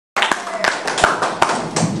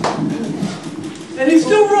And he's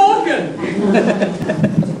still rocking.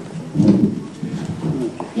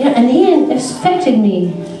 Yeah, and he affected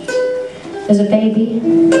me as a baby.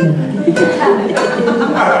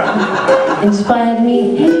 Inspired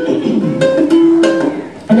me.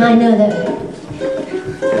 And I know that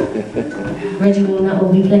Reginald Nut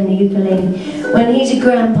will be playing the ukulele when he's a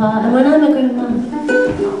grandpa and when I'm a grandma,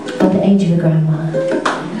 or the age of a grandma.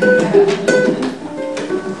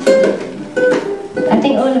 I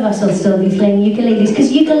think all of us will still be playing ukuleles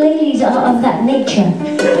because ukuleles are of that nature.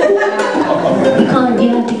 You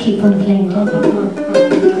have to keep on playing them.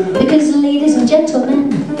 Because ladies and gentlemen,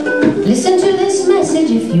 listen to this message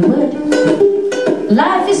if you would.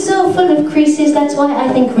 Life is so full of creases, that's why I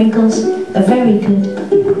think wrinkles are very good.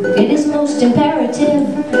 It is most imperative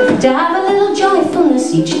to have a little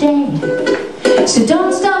joyfulness each day. So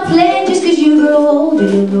don't stop playing just because you grow older,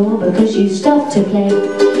 you grow because you stop to play.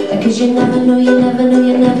 Because you never know, you never know,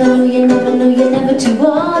 you never know, you never know, you're never too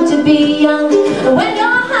old to be young. When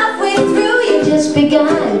you're halfway through, you just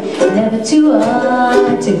begun. Never too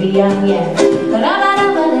old to be young, yeah.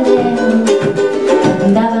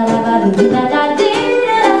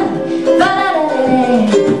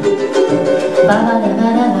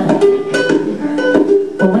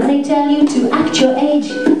 But when they tell you to act your age,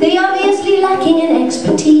 they obviously lacking in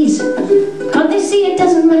expertise. Can't they see it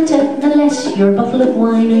doesn't matter unless you're a bottle of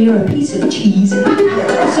wine or you're a piece of cheese?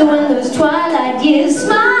 So when those twilight years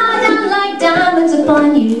smile down like diamonds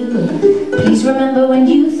upon you, please remember when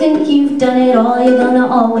you think you've done it all, you're gonna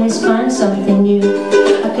always find something new.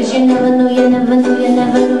 Cause you never know, you never know, you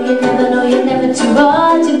never know, you never know, you're never too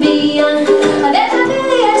old to be young. There's a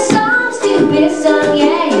million songs to be sung,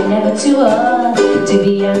 yeah, you're never too old to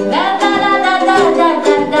be young. Da da da da da da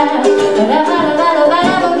da da.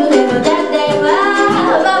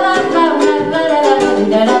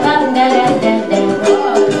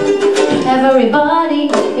 Everybody,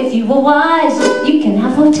 if you were wise, you can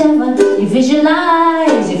have whatever you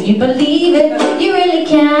visualize. If you believe it, you really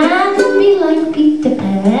can be like Peter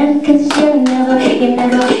Pan. Cause you're never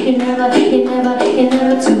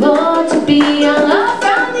too old to be young. Oh,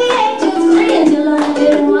 from the age of 3 until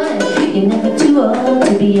 101, you're never too old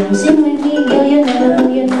to be young. Sing with me, girl, you never know,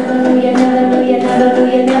 you never know, you never know, you never know,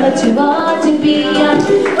 you're never too old to be young.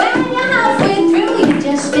 When you're halfway through, you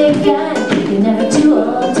just begun. You're never too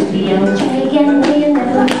old to be young. Try again, no, you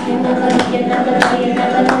never know, you never know, you never know, you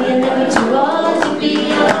never know, you're never too old to be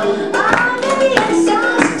young. Oh, million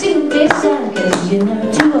songs to be sung, cause you're never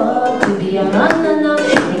too old to be young. Oh, no, no,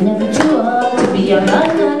 you're never too old to be young. Oh,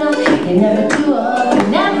 no, no, you're never too old.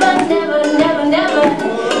 Never, never, never, never.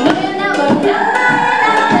 No, you never, never,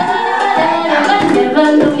 never,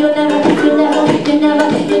 no, you never, you never, you never,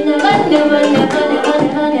 you never, never, never, never, never,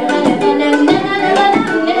 never,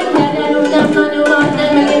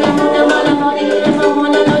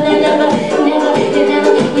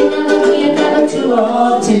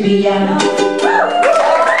 to be young.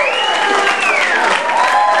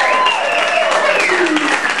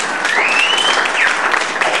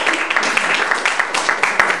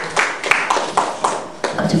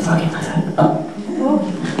 Got a frog in my throat. Oh.